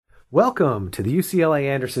Welcome to the UCLA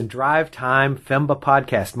Anderson Drive Time FEMBA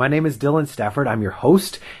podcast. My name is Dylan Stafford. I'm your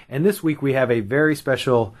host, and this week we have a very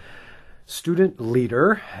special student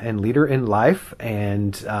leader and leader in life,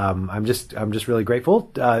 and I'm just really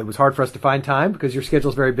grateful. It was hard for us to find time because your schedule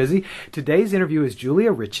is very busy. Today's interview is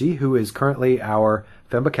Julia Ritchie, who is currently our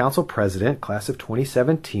FEMBA Council President, class of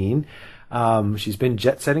 2017. She's been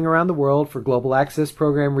jet setting around the world for global access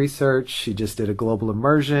program research. She just did a global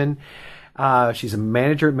immersion. She's a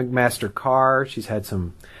manager at McMaster Carr. She's had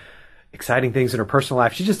some exciting things in her personal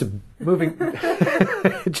life. She's just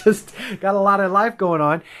just got a lot of life going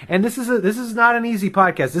on. And this is not an easy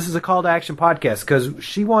podcast. This is a call to action podcast because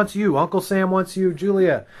she wants you. Uncle Sam wants you.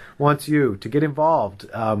 Julia wants you to get involved.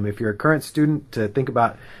 If you're a current student, to think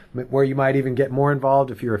about where you might even get more involved.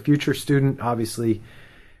 If you're a future student, obviously,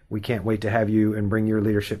 we can't wait to have you and bring your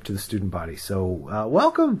leadership to the student body. So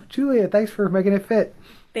welcome, Julia. Thanks for making it fit.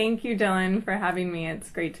 Thank you, Dylan, for having me. It's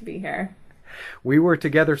great to be here. We were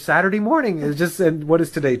together Saturday morning. It's just, what is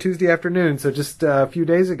today? Tuesday afternoon. So just a few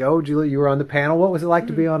days ago, Julia, you were on the panel. What was it like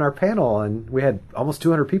to be on our panel? And we had almost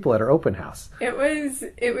 200 people at our open house. It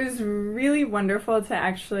was really wonderful to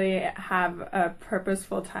actually have a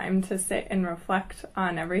purposeful time to sit and reflect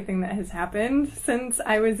on everything that has happened since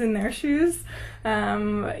I was in their shoes.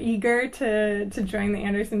 Eager to join the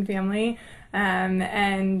Anderson family.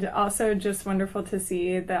 And also just wonderful to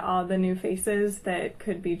see all the new faces that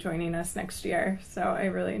could be joining us next year. So I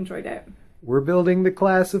really enjoyed it. We're building the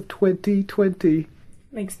class of 2020.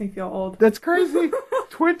 Makes me feel old. That's crazy.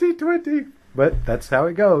 2020. But that's how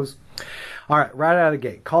it goes. All right, right out of the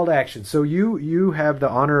gate, call to action. So you have the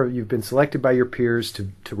honor of, you've been selected by your peers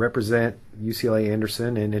to represent UCLA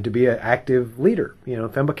Anderson and to be an active leader. You know,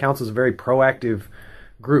 FEMBA Council is a very proactive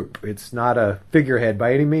group. It's not a figurehead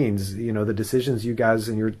by any means. You know, the decisions you guys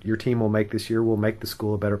and your team will make this year will make the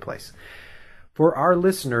school a better place. For our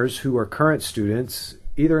listeners who are current students,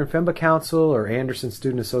 either in FEMBA Council or Anderson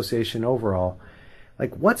Student Association overall,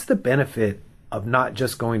 like, what's the benefit of not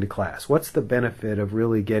just going to class? What's the benefit of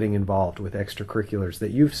really getting involved with extracurriculars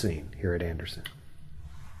that you've seen here at Anderson?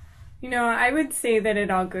 You know, I would say that it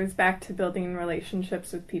all goes back to building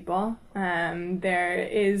relationships with people. There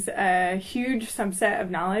is a huge subset of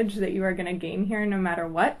knowledge that you are going to gain here no matter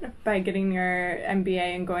what by getting your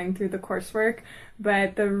MBA and going through the coursework.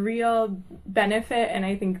 But the real benefit, and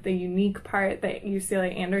I think the unique part that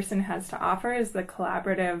UCLA Anderson has to offer, is the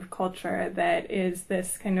collaborative culture that is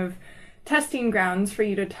this kind of testing grounds for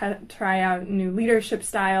you to try out new leadership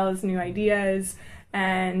styles, new ideas.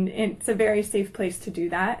 And it's a very safe place to do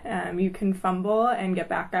that. You can fumble and get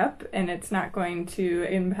back up, and it's not going to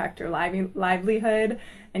impact your livelihood.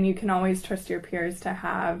 And you can always trust your peers to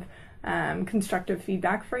have constructive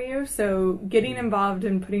feedback for you. So getting involved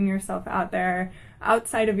and putting yourself out there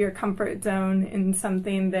outside of your comfort zone in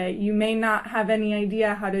something that you may not have any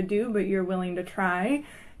idea how to do, but you're willing to try,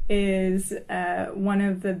 is one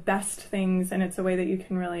of the best things. And it's a way that you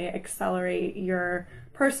can really accelerate your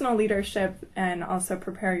personal leadership and also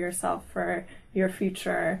prepare yourself for your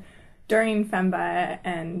future during FEMBA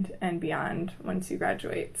and beyond once you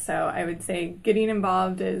graduate. So I would say getting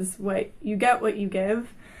involved is what you get, what you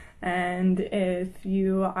give. And if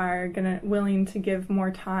you are willing to give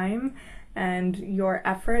more time and your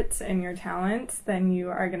efforts and your talents, then you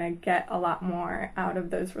are going to get a lot more out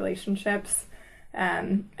of those relationships.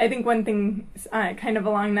 I think one thing kind of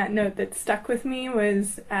along that note that stuck with me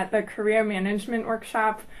was at the career management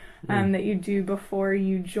workshop that you do before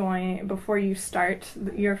you start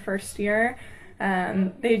your first year.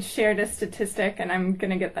 They'd shared a statistic, and I'm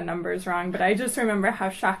going to get the numbers wrong, but I just remember how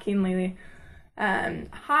shockingly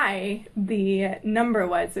high the number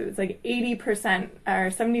was. It was like 80% or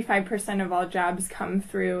 75% of all jobs come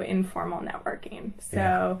through informal networking.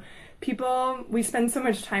 So we spend so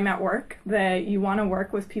much time at work that you want to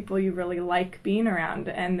work with people you really like being around,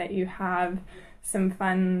 and that you have some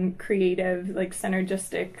fun, creative, like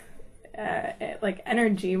synergistic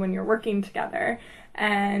energy when you're working together.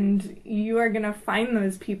 And you are going to find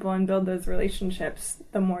those people and build those relationships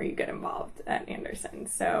the more you get involved at Anderson.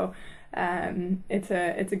 So it's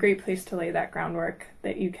a great place to lay that groundwork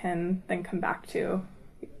that you can then come back to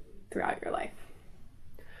throughout your life.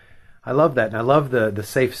 I love that, and I love the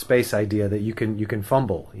safe space idea that you can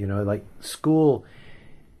fumble. You know, like school,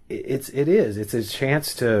 it's a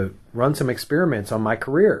chance to run some experiments on my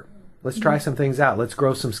career. Let's try some things out. Let's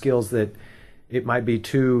grow some skills that it might be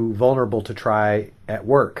too vulnerable to try at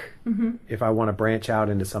work if I want to branch out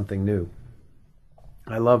into something new.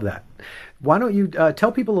 I love that. Why don't you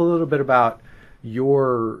tell people a little bit about the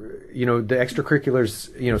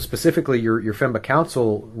extracurriculars, specifically your FEMBA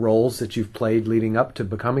Council roles that you've played leading up to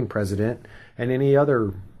becoming president, and any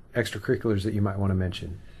other extracurriculars that you might want to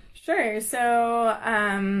mention? Sure. So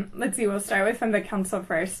let's see. We'll start with Femba Council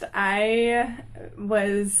first. I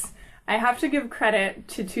have to give credit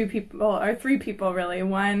to two people, or three people really.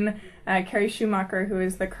 One, Carrie Schumacher, who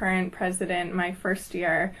is the current president my first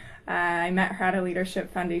year. I met her at a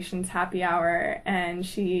Leadership Foundation's happy hour, and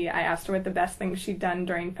I asked her what the best thing she'd done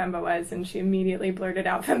during Femba was, and she immediately blurted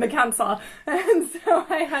out Femba Council. And so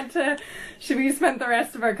we spent the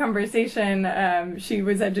rest of our conversation, she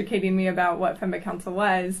was educating me about what Femba Council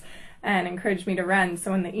was and encouraged me to run.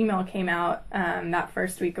 So when the email came out that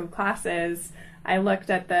first week of classes, I looked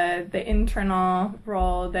at the internal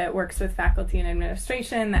role that works with faculty and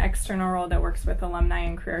administration, the external role that works with alumni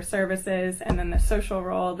and career services, and then the social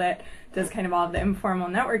role that does kind of all of the informal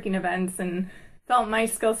networking events, and felt my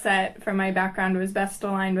skill set from my background was best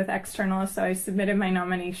aligned with external, so I submitted my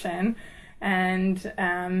nomination and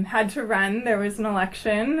had to run. There was an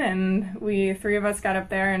election, and three of us got up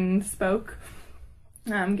there and spoke.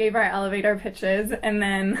 Gave our elevator pitches, and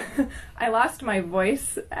then I lost my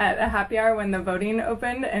voice at a happy hour when the voting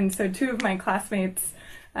opened, and so two of my classmates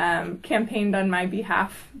campaigned on my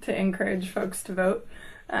behalf to encourage folks to vote,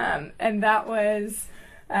 and that was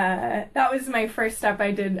my first step.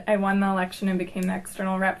 I won the election and became the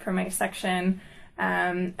external rep for my section,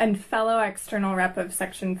 and fellow external rep of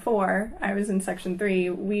Section 4, I was in Section 3,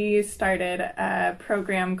 we started a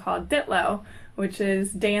program called DITLO, which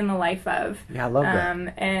is Day in the Life of. Yeah, I love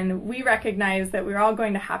that. And we recognized that we were all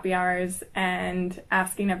going to happy hours and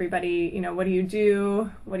asking everybody, what do you do?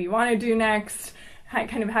 What do you want to do next?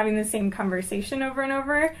 Kind of having the same conversation over and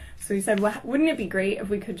over. So we said, well, wouldn't it be great if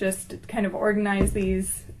we could just kind of organize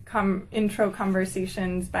these intro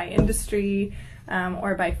conversations by industry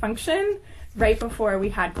or by function right before we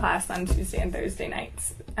had class on Tuesday and Thursday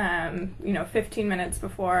nights. 15 minutes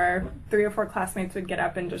before, 3 or 4 classmates would get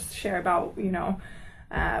up and just share about,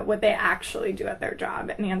 what they actually do at their job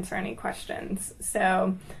and answer any questions.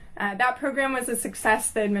 So that program was a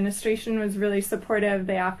success. The administration was really supportive.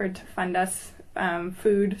 They offered to fund us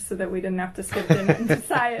food so that we didn't have to skip dinner and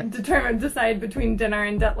decide between dinner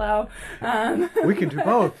and Ditlow. We can do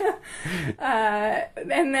both.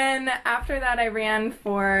 And then after that,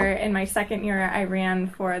 in my second year, I ran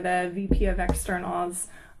for the VP of Externals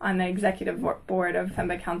on the executive board of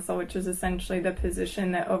Femba Council, which is essentially the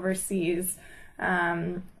position that oversees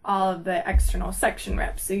all of the external section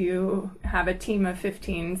reps. So you have a team of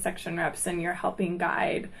 15 section reps, and you're helping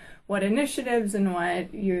guide what initiatives and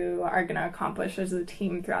what you are going to accomplish as a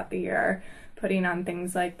team throughout the year, putting on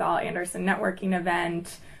things like the All Anderson networking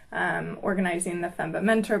event, organizing the Femba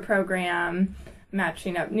Mentor program,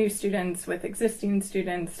 matching up new students with existing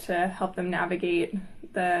students to help them navigate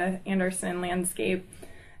the Anderson landscape.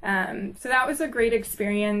 So that was a great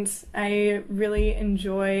experience. I really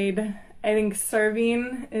enjoyed, I think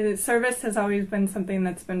service has always been something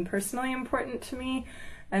that's been personally important to me.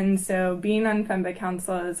 And so being on Femba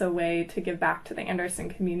Council is a way to give back to the Anderson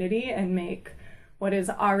community and make what is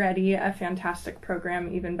already a fantastic program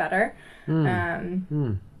even better.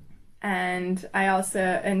 And so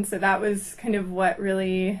that was kind of what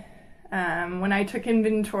really, when I took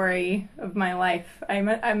inventory of my life,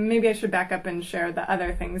 maybe I should back up and share the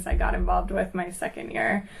other things I got involved with my second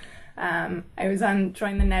year. I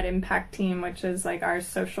joined the Net Impact team, which is like our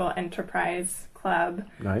social enterprise club.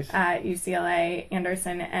 Nice. At UCLA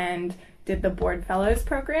Anderson, and did the Board Fellows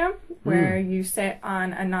program, where you sit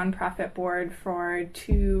on a nonprofit board for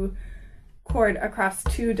across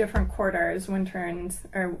 2 different quarters,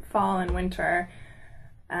 fall and winter,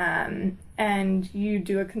 and you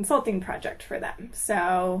do a consulting project for them.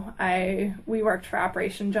 So we worked for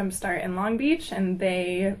Operation Jumpstart in Long Beach, and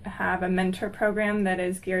they have a mentor program that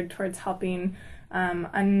is geared towards helping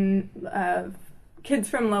kids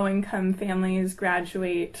from low-income families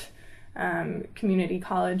graduate community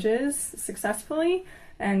colleges successfully.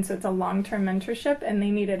 And so it's a long-term mentorship, and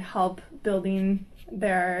they needed help building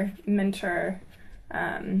their mentor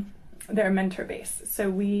base.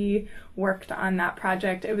 So we worked on that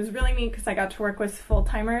project. It was really neat because I got to work with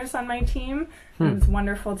full-timers on my team. It was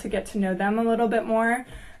wonderful to get to know them a little bit more.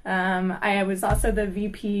 I was also the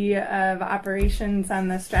VP of Operations on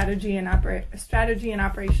the Strategy and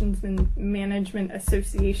Operations and Management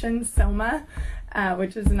Association, SOMA,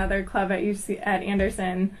 which is another club at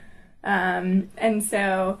Anderson. And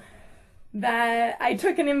so that I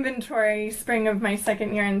took an inventory spring of my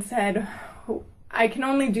second year and said, I can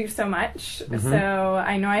only do so much. So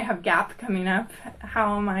I know I have GAP coming up.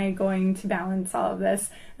 How am I going to balance all of this?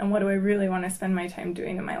 And what do I really want to spend my time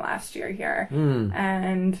doing in my last year here?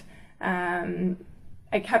 And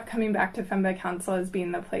I kept coming back to FEMBA Council as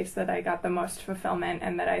being the place that I got the most fulfillment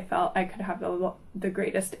and that I felt I could have the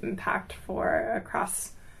greatest impact for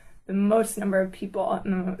across the most number of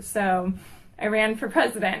people. So I ran for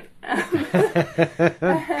president.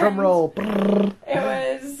 Drum roll.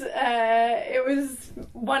 It was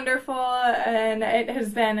wonderful, and it has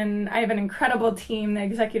been, and I have an incredible team, the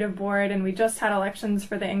executive board, and we just had elections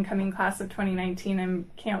for the incoming class of 2019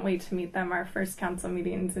 and can't wait to meet them. Our first council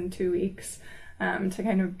meetings in 2 weeks to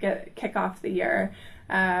kind of kick off the year.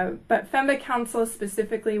 But FEMBA Council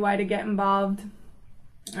specifically, why to get involved,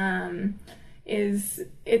 is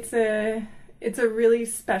it's a really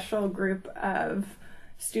special group of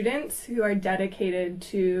students who are dedicated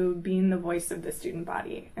to being the voice of the student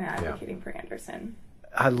body and advocating for Anderson.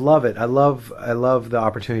 I love it. I love the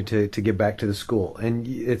opportunity to give back to the school. And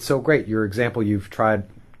it's so great. Your example, you've tried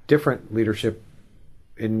different leadership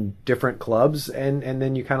in different clubs, and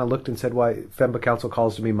then you kind of looked and said, why FEMBA Council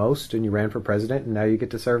calls to me most, and you ran for president, and now you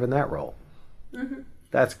get to serve in that role. Mm-hmm.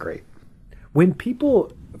 That's great. When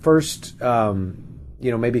people first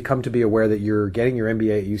maybe come to be aware that you're getting your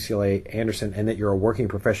MBA at UCLA Anderson and that you're a working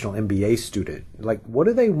professional MBA student, like, what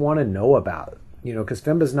do they want to know about? Because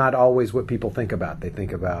FEMBA's not always what people think about. They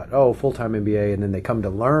think about, full-time MBA, and then they come to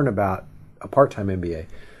learn about a part-time MBA.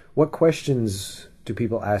 What questions do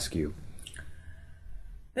people ask you?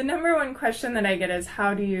 The number one question that I get is,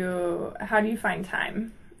 how do you find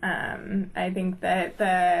time? I think that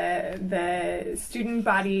the student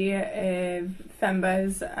body of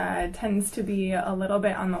FEMBA's tends to be a little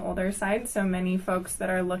bit on the older side. So many folks that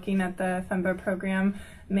are looking at the FEMBA program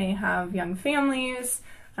may have young families.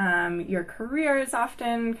 Your career is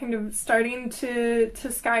often kind of starting to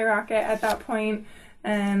skyrocket at that point.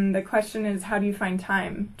 And the question is, how do you find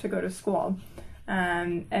time to go to school?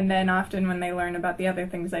 And then often when they learn about the other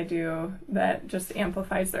things I do, that just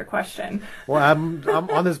amplifies their question. Well, I'm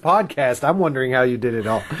on this podcast. I'm wondering how you did it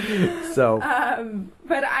all. So,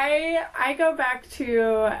 but I go back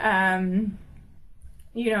to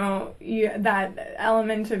that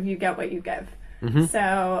element of you get what you give. Mm-hmm.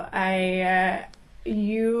 So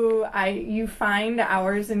you find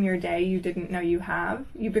hours in your day you didn't know you have.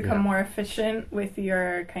 You become more efficient with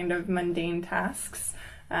your kind of mundane tasks.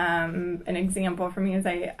 An example for me is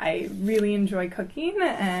I really enjoy cooking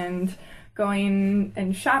and going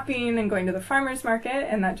and shopping and going to the farmer's market,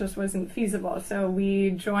 and that just wasn't feasible. So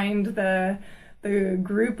we joined the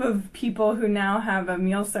group of people who now have a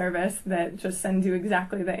meal service that just sends you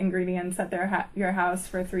exactly the ingredients at your house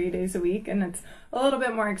for 3 days a week, and it's a little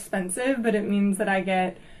bit more expensive, but it means that I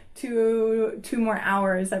get two more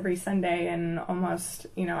hours every Sunday and almost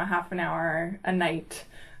a half an hour a night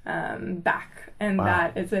back. And wow.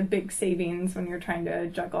 That is a big savings when you're trying to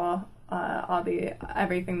juggle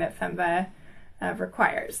everything that FEMBA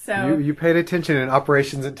requires. So you paid attention in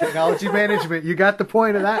operations and technology management. You got the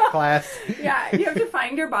point of that class. Yeah, you have to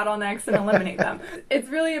find your bottlenecks and eliminate them. It's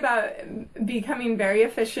really about becoming very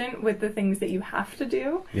efficient with the things that you have to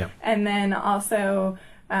do. Yeah. And then also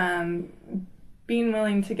being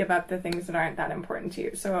willing to give up the things that aren't that important to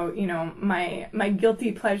you. So, my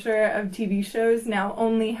guilty pleasure of TV shows now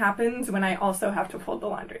only happens when I also have to fold the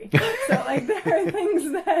laundry. So, there are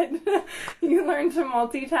things that you learn to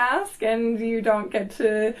multitask and you don't get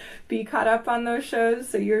to be caught up on those shows.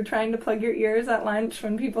 So you're trying to plug your ears at lunch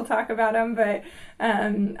when people talk about them. But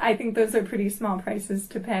I think those are pretty small prices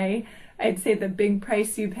to pay. I'd say the big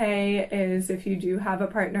price you pay is if you do have a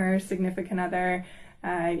partner or significant other,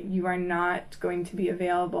 you are not going to be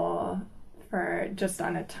available for just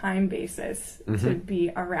on a time basis to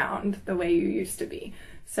be around the way you used to be.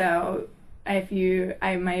 So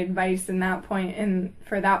my advice in that point,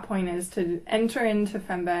 for that point, is to enter into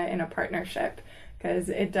FEMBA in a partnership, because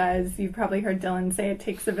it does. You've probably heard Dylan say it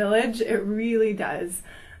takes a village. It really does.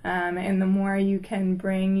 And the more you can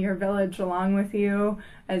bring your village along with you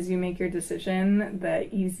as you make your decision,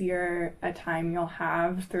 the easier a time you'll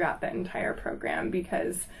have throughout the entire program,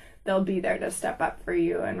 because they'll be there to step up for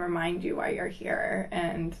you and remind you why you're here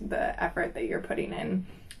and the effort that you're putting in,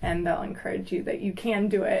 and they'll encourage you that you can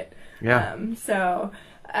do it. Yeah.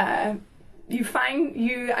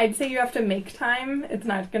 I'd say you have to make time. It's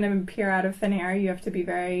not going to appear out of thin air. You have to be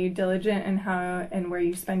very diligent in how and where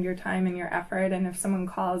you spend your time and your effort. And if someone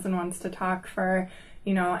calls and wants to talk for,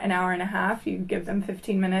 an hour and a half, you give them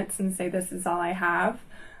 15 minutes and say, this is all I have.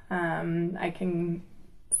 I can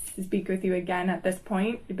speak with you again at this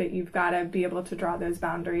point, but you've got to be able to draw those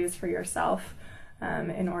boundaries for yourself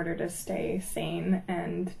in order to stay sane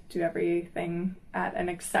and do everything at an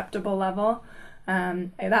acceptable level.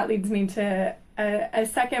 That leads me to a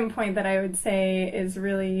second point that I would say is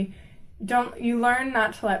really you learn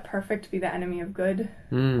not to let perfect be the enemy of good.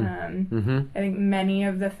 I think many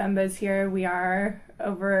of the Fembas here, we are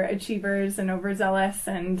overachievers and overzealous,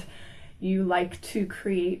 and you like to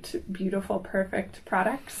create beautiful, perfect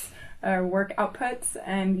products or work outputs,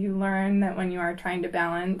 and you learn that when you are trying to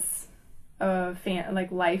balance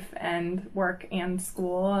like life and work and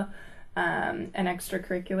school and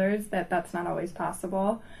extracurriculars, that's not always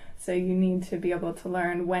possible. So you need to be able to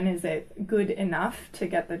learn when is it good enough to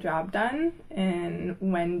get the job done, and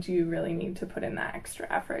when do you really need to put in that extra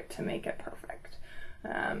effort to make it perfect.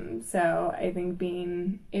 So I think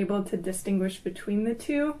being able to distinguish between the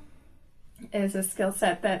two is a skill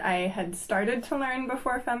set that I had started to learn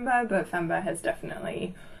before Femba, but Femba has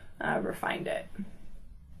definitely refined it.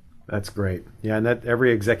 That's great. Yeah, and that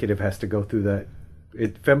every executive has to go through that.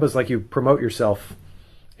 Femba's like you promote yourself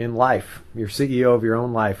in life. You're CEO of your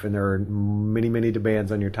own life, and there are many, many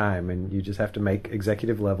demands on your time, and you just have to make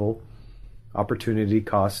executive level opportunity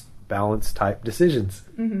cost balance type decisions.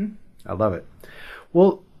 I love it.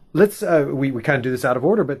 Well, let's we kind of do this out of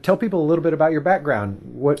order, but tell people a little bit about your background.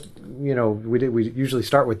 What we usually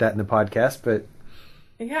start with that in the podcast, but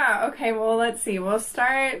yeah, okay. Well, let's see. We'll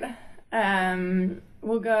start.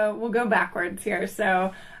 We'll go backwards here.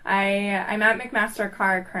 So I'm at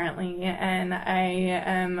McMaster-Carr currently, and I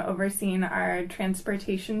am overseeing our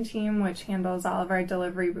transportation team, which handles all of our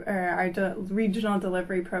regional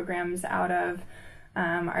delivery programs out of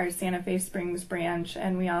our Santa Fe Springs branch,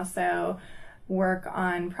 and we also work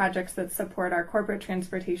on projects that support our corporate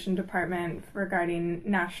transportation department regarding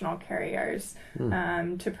national carriers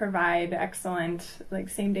to provide excellent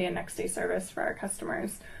same day and next day service for our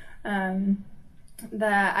customers.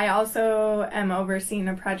 I also am overseeing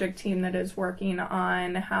a project team that is working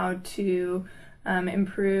on how to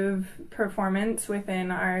improve performance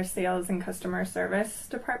within our sales and customer service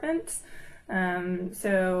departments.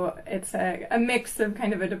 So it's a mix of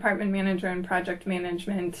kind of a department manager and project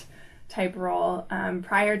management type role.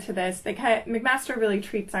 Prior to this, McMaster really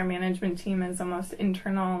treats our management team as almost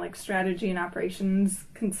internal strategy and operations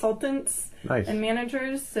consultants. Nice. And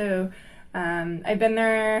managers. So I've been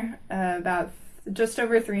there about just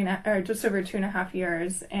over 2.5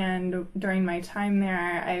 years, and during my time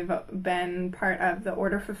there, I've been part of the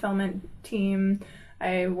order fulfillment team.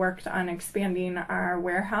 I worked on expanding our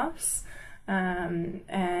warehouse, and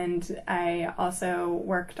I also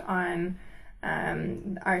worked on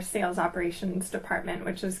our sales operations department,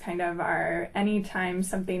 which is kind of anytime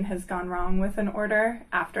something has gone wrong with an order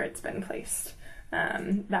after it's been placed,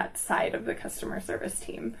 that side of the customer service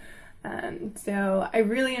team. So I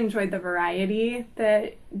really enjoyed the variety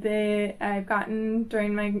that I've gotten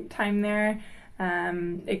during my time there.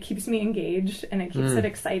 It keeps me engaged, and it keeps it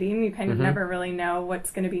exciting. You kind of never really know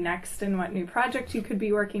what's going to be next and what new project you could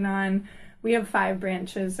be working on. We have 5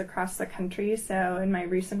 branches across the country, so in my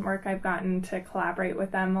recent work I've gotten to collaborate with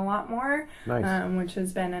them a lot more, nice. Which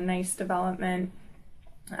has been a nice development.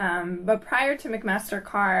 But prior to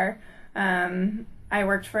McMaster-Carr, I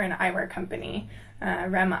worked for an eyewear company,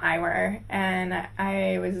 Rem Eyewear, and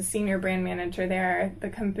I was a senior brand manager there. The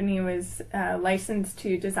company was licensed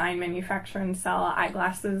to design, manufacture, and sell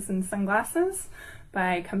eyeglasses and sunglasses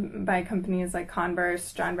by companies like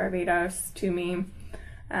Converse, John Barbados, Tumi.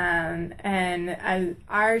 And as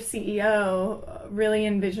our CEO really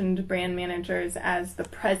envisioned brand managers as the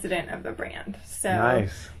president of the brand. So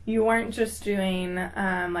nice. You weren't just doing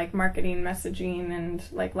marketing, messaging, and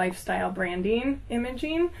lifestyle branding,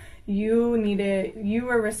 imaging. You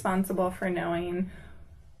were responsible for knowing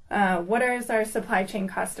what is our supply chain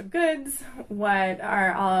cost of goods,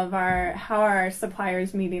 how are our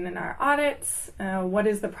suppliers meeting in our audits, what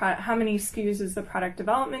is how many SKUs is the product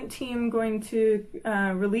development team going to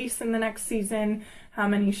release in the next season, how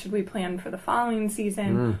many should we plan for the following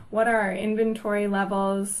season, what are our inventory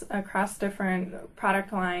levels across different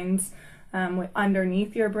product lines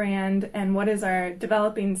underneath your brand, and what is our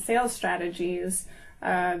developing sales strategies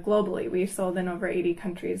globally. We've sold in over 80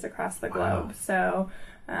 countries across the globe. Wow. So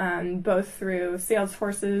both through sales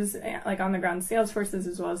forces, on the ground sales forces,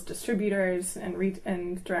 as well as distributors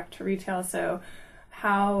and direct to retail. So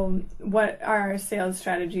what are our sales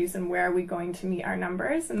strategies and where are we going to meet our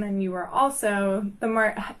numbers? And then you were also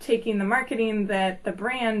taking the marketing that the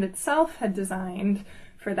brand itself had designed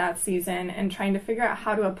for that season and trying to figure out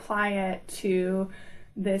how to apply it to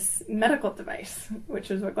this medical device,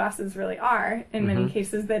 which is what glasses really are in many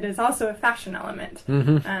cases, that is also a fashion element.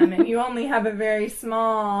 And you only have a very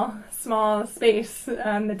small space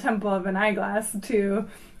on the temple of an eyeglass to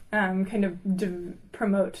kind of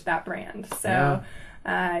promote that brand. So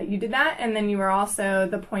you did that, and then you were also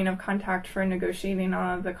the point of contact for negotiating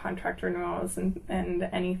all of the contract renewals and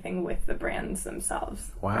anything with the brands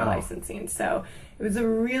themselves for licensing. So it was a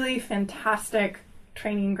really fantastic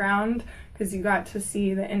training ground because you got to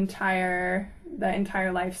see the entire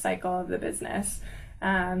life cycle of the business.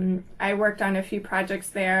 I worked on a few projects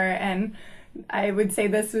there, and I would say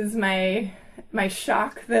this was my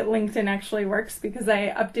shock that LinkedIn actually works, because I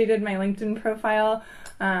updated my LinkedIn profile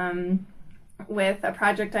with a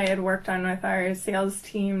project I had worked on with our sales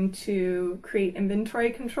team to create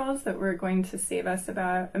inventory controls that were going to save us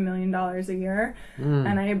about $1 million a year.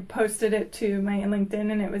 And I posted it to my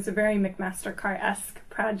LinkedIn, and it was a very McMaster-Carr-esque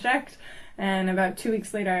project. And about 2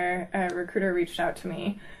 weeks later, a recruiter reached out to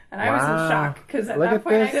me. And I was in shock, because at that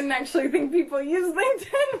point I didn't actually think people used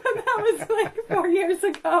LinkedIn, but that was like 4 years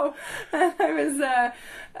ago. And I was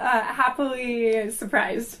happily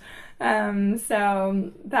surprised.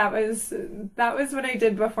 So that was what I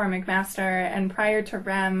did before McMaster, and prior to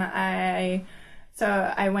REM, I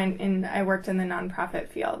worked in the nonprofit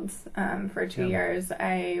fields for 2 years.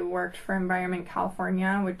 I worked for Environment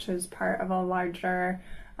California, which is part of a larger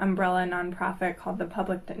umbrella nonprofit called the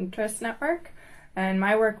Public Interest Network. And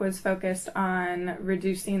my work was focused on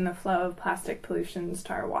reducing the flow of plastic pollutions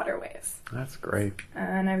to our waterways. That's great.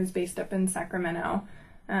 And I was based up in Sacramento.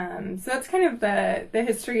 So that's kind of the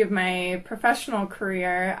history of my professional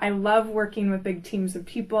career. I love working with big teams of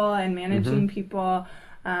people and managing people.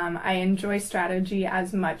 I enjoy strategy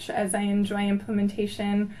as much as I enjoy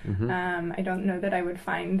implementation. I don't know that I would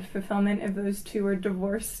find fulfillment if those two were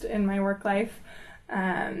divorced in my work life.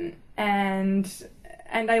 And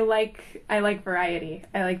I like variety.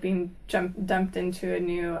 I like being dumped into a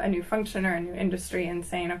new function or a new industry and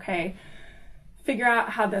saying, okay, figure out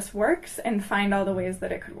how this works and find all the ways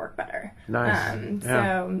that it could work better. Nice.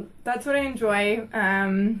 So that's what I enjoy.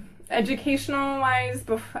 Educational wise,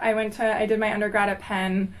 I did my undergrad at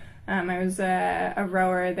Penn. I was a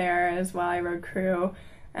rower there as well. I rowed crew.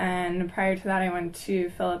 And prior to that, I went to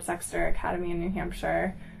Phillips Exeter Academy in New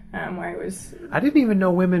Hampshire, where I was... I didn't even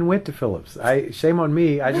know women went to Phillips. Shame on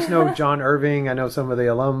me. I just know John Irving. I know some of the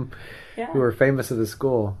alum who were famous at the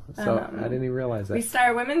school. So I didn't even realize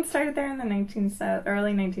that. Women started there in the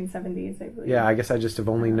early 1970s, I believe. Yeah, I guess I just have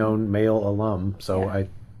only known male alum, so I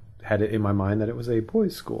had it in my mind that it was a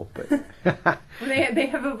boys' school. But they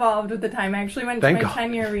have evolved with the time. I actually went to my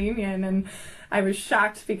 10-year reunion, and I was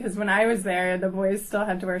shocked because when I was there, the boys still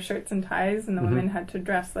had to wear shirts and ties, and the women had to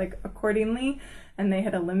dress accordingly. And they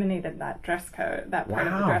had eliminated that dress code, that part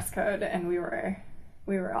of the dress code, and we were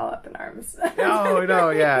all up in arms.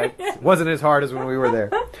 It wasn't as hard as when we were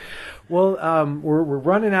there. Well, we're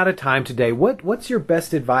running out of time today. What's your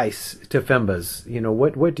best advice to FEMBAs?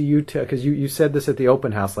 What do you tell? Because you said this at the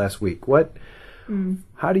open house last week.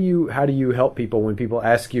 How do you help people when people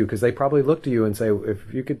ask you? Because they probably look to you and say,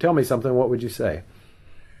 if you could tell me something, what would you say?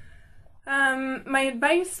 My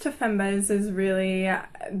advice to FEMBAs is really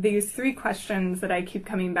these 3 questions that I keep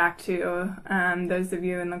coming back to. Those of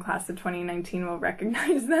you in the class of 2019 will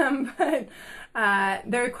recognize them, but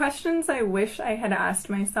they're questions I wish I had asked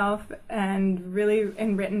myself and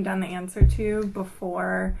written down the answer to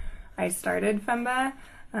before I started FEMBA.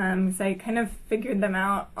 So I kind of figured them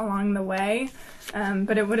out along the way,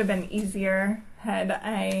 but it would have been easier had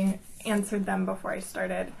I answered them before I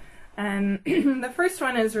started. And the first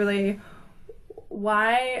one is really,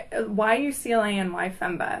 why UCLA and why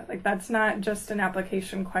FEMBA? That's not just an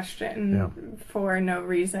application question for no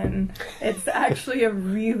reason. It's actually a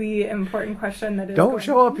really important question that is... Don't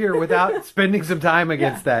show up here without spending some time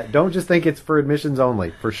against that. Don't just think it's for admissions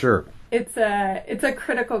only, for sure. It's a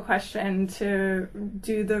critical question to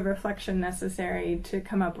do the reflection necessary to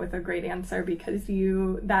come up with a great answer, because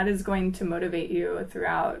that is going to motivate you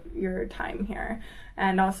throughout your time here,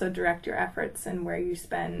 and also direct your efforts and where you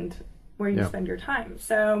spend your time.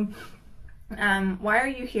 So why are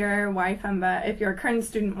you here? Why FEMBA? If you're a current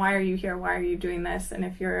student, why are you here? Why are you doing this? And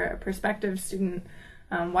if you're a prospective student,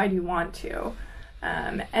 why do you want to?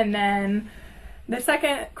 And then the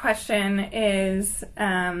second question is,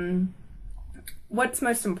 what's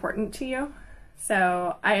most important to you?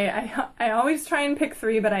 So I always try and pick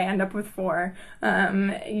 3, but I end up with 4.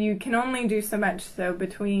 You can only do so much. So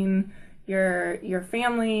between your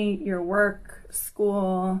family, your work,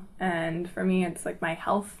 school, and for me, it's my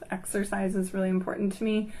health. Exercise is really important to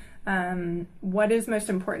me. What is most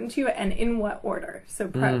important to you, and in what order? So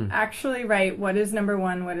actually write what is number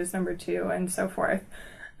 1, what is number 2, and so forth,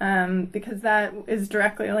 because that is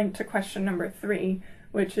directly linked to question number 3,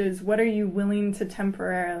 which is, what are you willing to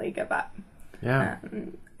temporarily give up? Yeah.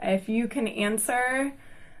 If you can answer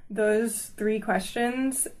those 3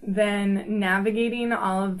 questions, then navigating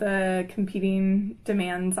all of the competing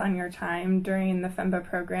demands on your time during the FEMBA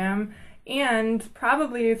program, and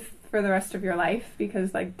probably for the rest of your life,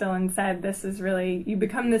 because like Dylan said, this is really, you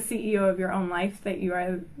become the CEO of your own life, that you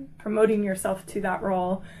are promoting yourself to that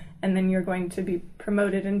role, and then you're going to be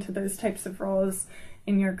promoted into those types of roles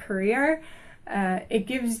in your career. It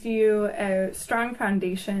gives you a strong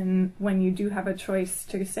foundation when you do have a choice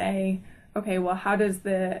to say, okay, well, how does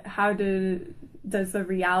the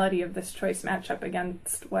reality of this choice match up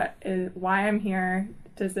against why I'm here?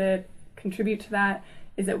 Does it contribute to that?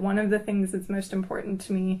 Is it one of the things that's most important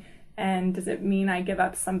to me? And does it mean I give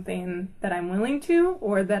up something that I'm willing to,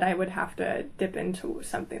 or that I would have to dip into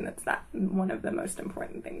something that's not one of the most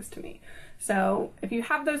important things to me? So if you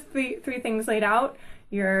have those three things laid out,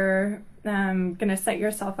 you're going to set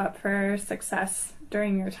yourself up for success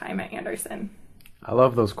during your time at Anderson. I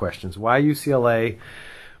love those questions. Why UCLA?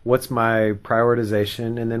 What's my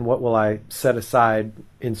prioritization? And then what will I set aside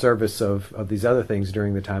in service of these other things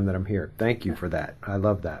during the time that I'm here? Thank you for that. I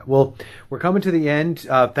love that. Well, we're coming to the end.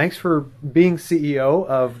 Thanks for being CEO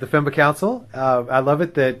of the FEMBA Council. I love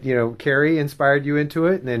it that, Carrie inspired you into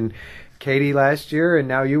it, and then Katie last year, and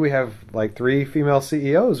now we have like 3 female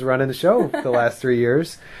CEOs running the show the last 3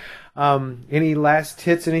 years. Any last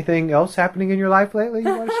hits, anything else happening in your life lately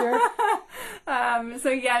you want to share? So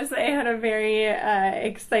yes, I had a very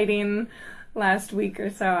exciting last week or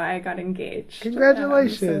so. I got engaged.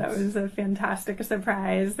 Congratulations. So that was a fantastic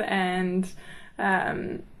surprise, and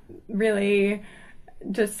really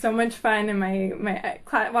just so much fun. And my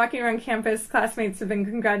walking around campus, classmates have been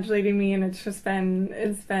congratulating me, and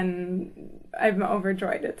I'm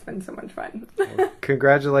overjoyed. It's been so much fun. Well,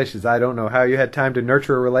 congratulations. I don't know how you had time to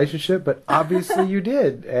nurture a relationship, but obviously you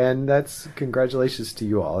did. And that's congratulations to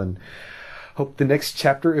you all. And hope the next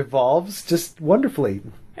chapter evolves just wonderfully.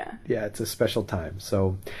 Yeah, it's a special time.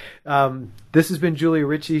 So this has been Julia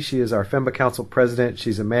Ritchie. She is our FEMBA Council president.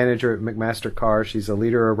 She's a manager at McMaster Carr. She's a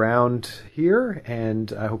leader around here,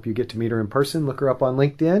 and I hope you get to meet her in person. Look her up on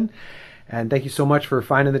LinkedIn. And thank you so much for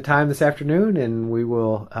finding the time this afternoon, and we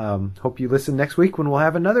will hope you listen next week when we'll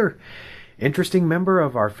have another interesting member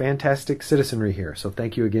of our fantastic citizenry here. So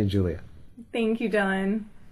thank you again, Julia. Thank you, Dylan.